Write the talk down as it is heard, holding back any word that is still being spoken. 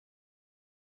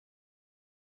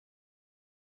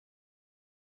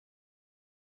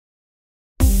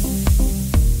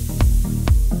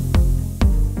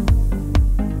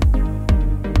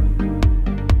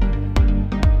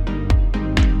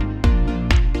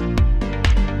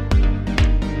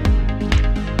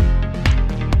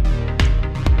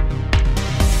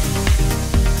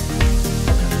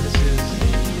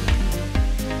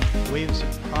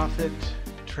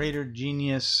Trader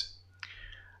Genius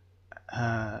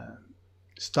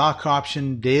stock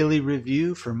option daily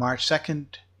review for March 2nd,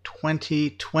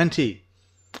 2020.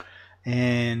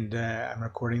 And I'm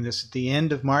recording this at the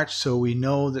end of March, so we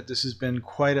know that this has been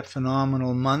quite a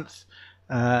phenomenal month.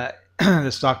 The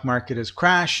stock market has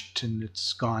crashed, and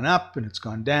it's gone up, and it's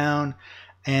gone down.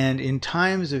 And in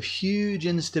times of huge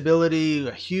instability,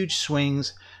 huge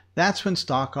swings, that's when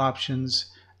stock options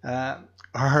are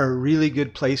a really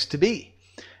good place to be.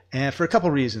 And for a couple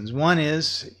reasons. One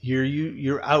is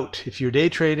you're out. If you're day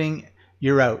trading,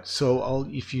 you're out. So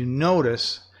if you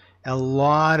notice, a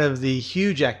lot of the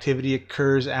huge activity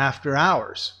occurs after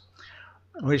hours,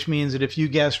 which means that if you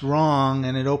guessed wrong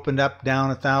and it opened up down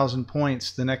 1,000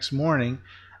 points the next morning,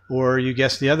 or you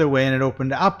guessed the other way and it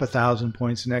opened up 1,000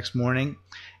 points the next morning,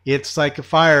 it's like a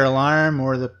fire alarm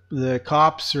or the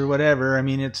cops or whatever. I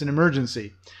mean, it's an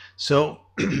emergency. So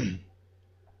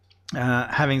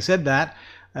having said that,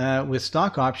 with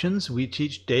stock options, we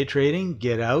teach day trading,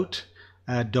 get out,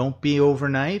 don't be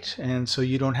overnight, and so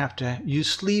you don't have to, you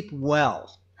sleep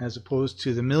well, as opposed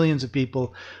to the millions of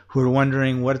people who are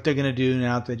wondering what they're going to do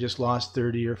now that they just lost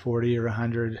 30 or 40 or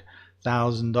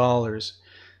 $100,000.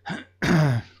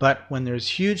 But when there's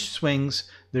huge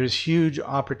swings, there's huge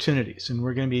opportunities, and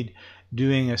we're going to be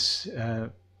doing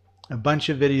a bunch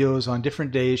of videos on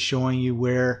different days showing you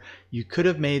where you could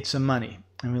have made some money.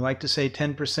 And we like to say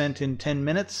 10% in 10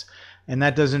 minutes. And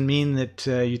that doesn't mean that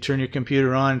you turn your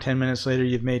computer on 10 minutes later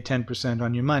you've made 10%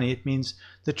 on your money. It means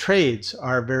the trades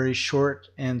are very short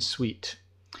and sweet.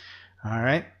 All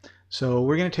right. So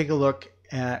we're going to take a look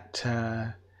at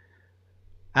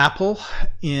Apple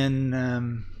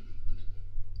in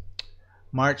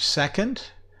March 2nd.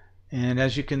 And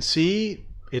as you can see,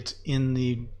 it's in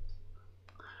the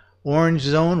orange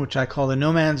zone, which I call the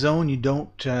no man's zone. You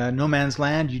don't, no man's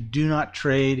land. You do not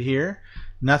trade here.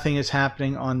 Nothing is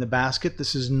happening on the basket.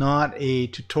 This is not a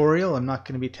tutorial. I'm not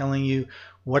going to be telling you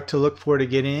what to look for to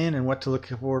get in and what to look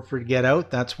for to get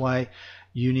out. That's why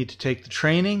you need to take the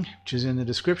training, which is in the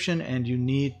description, and you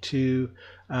need to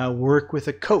work with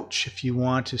a coach if you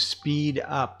want to speed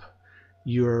up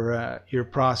your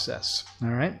process. All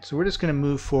right. So we're just going to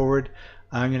move forward.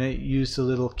 I'm going to use the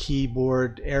little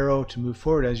keyboard arrow to move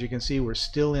forward. As you can see, we're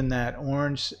still in that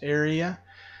orange area.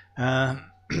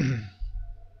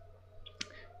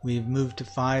 We've moved to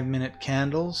 5-minute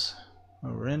candles.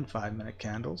 Well, we're in 5-minute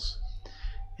candles.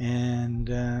 And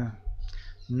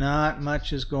not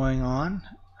much is going on.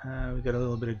 We've got a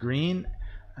little bit of green.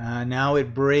 Now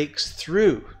it breaks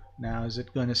through. Now is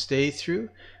it going to stay through?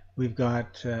 We've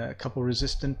got a couple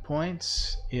resistant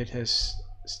points. It has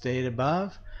stayed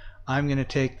above. I'm going to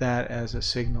take that as a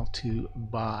signal to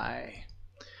buy.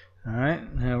 All right,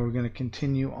 now we're going to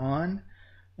continue on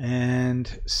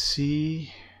and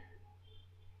see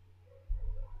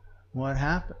what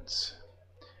happens.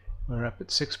 We're up at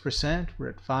 6%, we're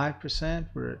at 5%,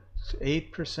 we're at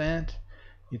 8%.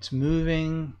 It's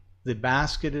moving. The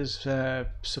basket is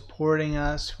supporting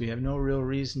us. We have no real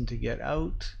reason to get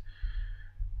out.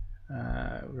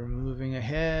 We're moving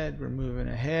ahead, we're moving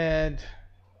ahead.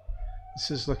 This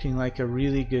is looking like a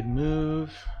really good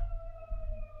move.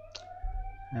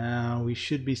 We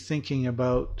should be thinking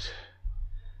about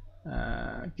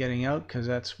getting out, because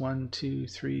that's 1, 2,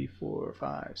 3, 4,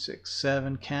 5, 6,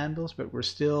 7 candles, but we're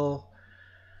still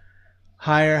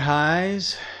higher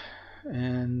highs,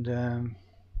 and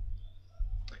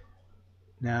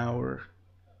now we're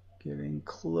getting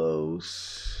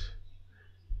close.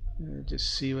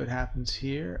 Just see what happens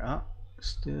here. Oh,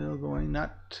 still going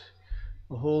not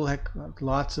a whole heck,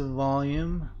 lots of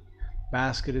volume.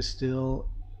 Basket is still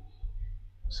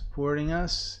supporting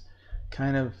us.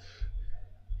 Kind of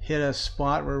hit a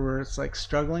spot where it's like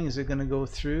struggling. Is it going to go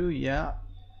through? Yeah.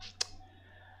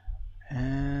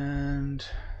 And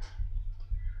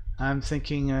I'm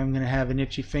thinking I'm going to have an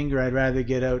itchy finger. I'd rather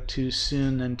get out too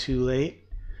soon than too late.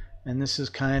 And this is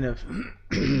kind of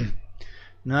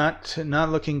not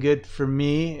looking good for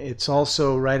me. It's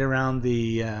also right around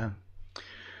the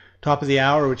top of the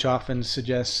hour, which often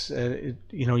suggests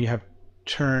you know, you have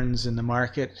turns in the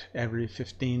market every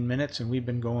 15 minutes, and we've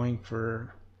been going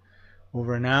for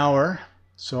over an hour.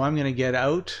 So I'm going to get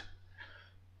out,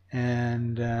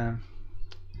 and that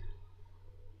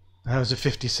was a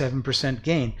 57%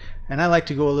 gain. And I like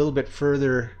to go a little bit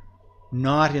further,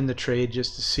 not in the trade,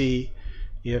 just to see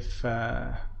if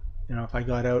you know, if I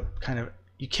got out kind of.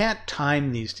 You can't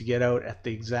time these to get out at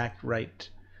the exact right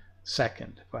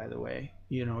second, by the way.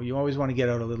 You know, you always want to get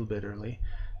out a little bit early,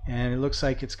 and it looks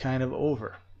like it's kind of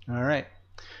over. All right,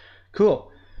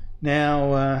 cool.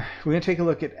 Now, we're going to take a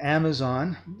look at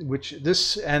Amazon, which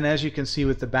this, and as you can see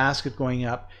with the basket going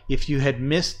up, if you had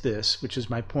missed this, which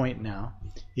is my point now,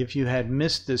 if you had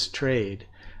missed this trade,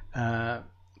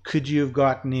 could you have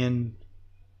gotten in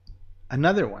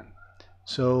another one?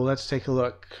 So let's take a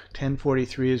look.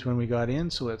 1043 is when we got in,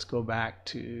 so let's go back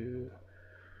to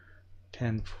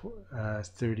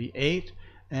 1038,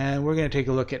 and we're going to take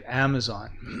a look at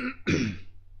Amazon.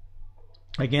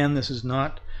 Again, this is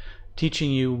not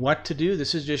teaching you what to do.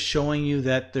 This is just showing you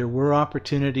that there were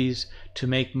opportunities to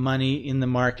make money in the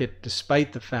market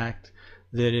despite the fact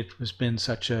that it has been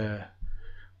such a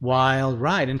wild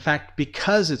ride. In fact,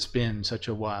 because it's been such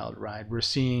a wild ride, we're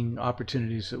seeing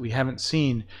opportunities that we haven't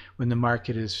seen when the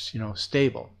market is,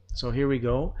 stable. So here we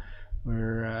go.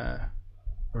 We're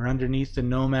underneath the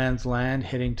no man's land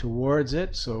heading towards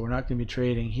it, so we're not going to be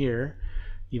trading here,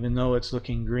 even though it's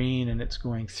looking green and it's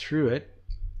going through it.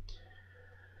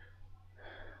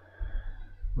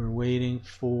 We're waiting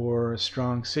for a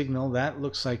strong signal. That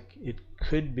looks like it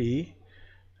could be.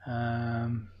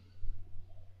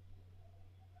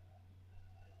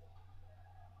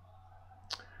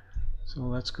 So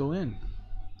let's go in.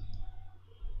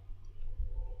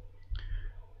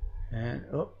 And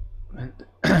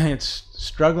it's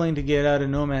struggling to get out of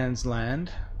no man's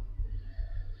land.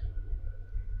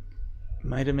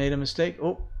 Might have made a mistake.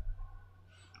 Oh,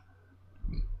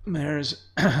 there's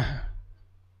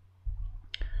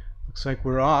looks like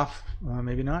we're off.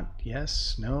 Maybe not.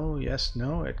 Yes, no, yes,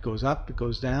 no. It goes up, it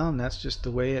goes down. That's just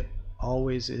the way it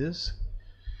always is.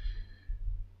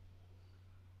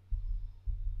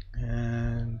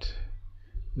 And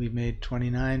we've made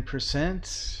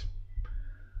 29%.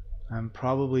 I'm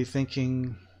probably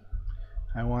thinking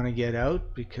I want to get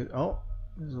out because, oh,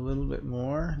 there's a little bit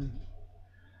more.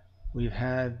 We've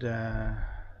had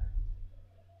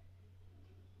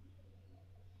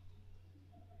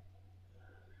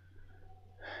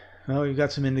well, we've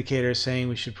got some indicators saying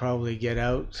we should probably get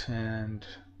out, and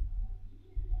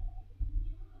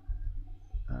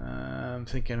I'm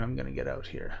thinking I'm going to get out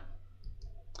here.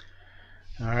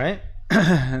 All right,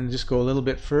 and just go a little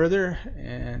bit further,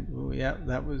 and yeah,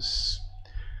 that was,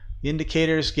 the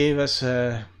indicators gave us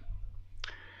a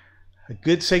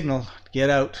good signal to get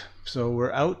out. So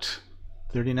we're out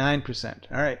 39%.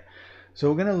 All right, so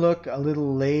we're going to look a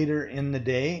little later in the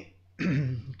day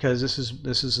because this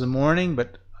is the morning,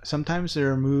 but sometimes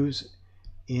there are moves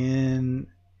in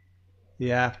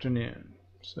the afternoon.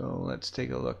 So let's take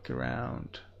a look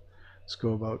around. Let's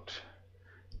go about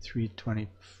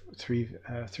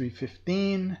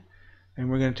 3:15, and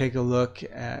we're going to take a look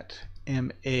at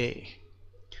MA.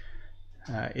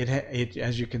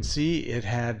 As you can see, it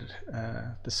had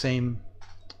the same,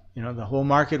 the whole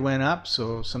market went up,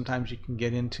 so sometimes you can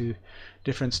get into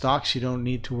different stocks. You don't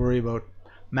need to worry about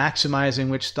maximizing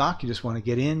which stock. You just want to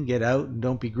get in, get out, and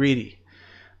don't be greedy,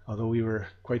 although we were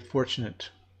quite fortunate.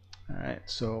 All right,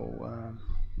 so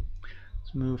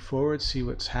let's move forward, see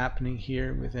what's happening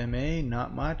here with MA.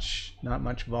 Not much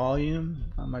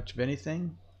volume, not much of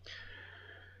anything.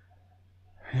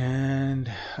 And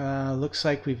looks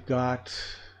like we've got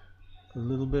a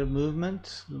little bit of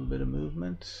movement,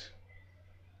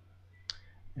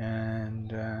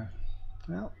 and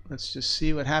well, let's just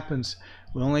see what happens.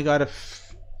 We only got a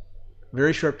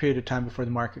very short period of time before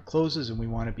the market closes, and we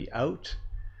want to be out.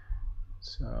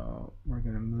 So we're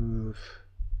going to move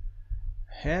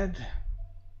ahead.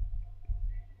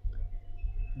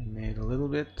 We made a little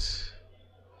bit.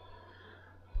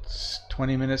 It's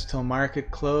 20 minutes till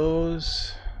market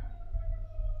close.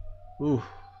 Ooh,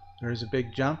 there's a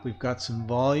big jump. We've got some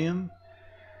volume,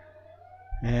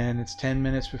 and it's 10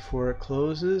 minutes before it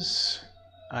closes.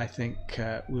 I think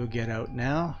we'll get out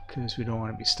now because we don't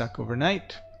want to be stuck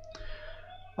overnight.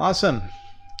 Awesome.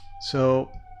 So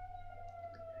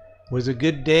it was a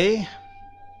good day,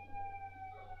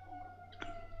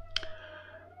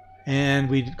 and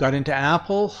we got into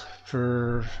Apple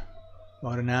for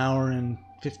about an hour and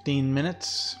 15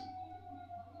 minutes,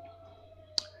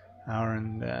 hour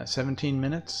and 17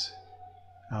 minutes,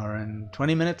 hour and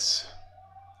 20 minutes,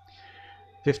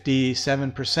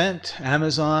 57%.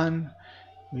 Amazon,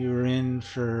 we were in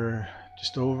for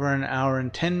just over an hour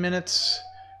and 10 minutes,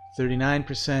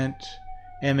 39%.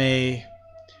 MA,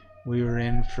 we were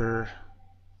in for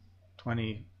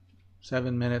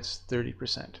 27 minutes,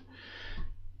 30%.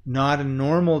 Not a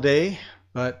normal day,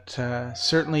 but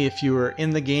certainly if you were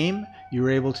in the game, you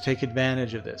were able to take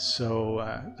advantage of this. So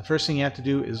the first thing you have to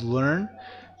do is learn,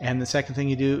 and the second thing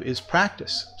you do is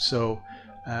practice. So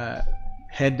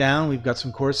head down, we've got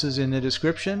some courses in the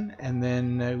description, and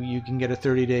then you can get a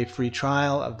 30-day free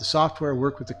trial of the software,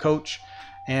 work with the coach,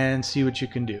 and see what you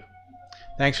can do.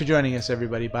 Thanks for joining us,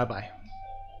 everybody. Bye-bye.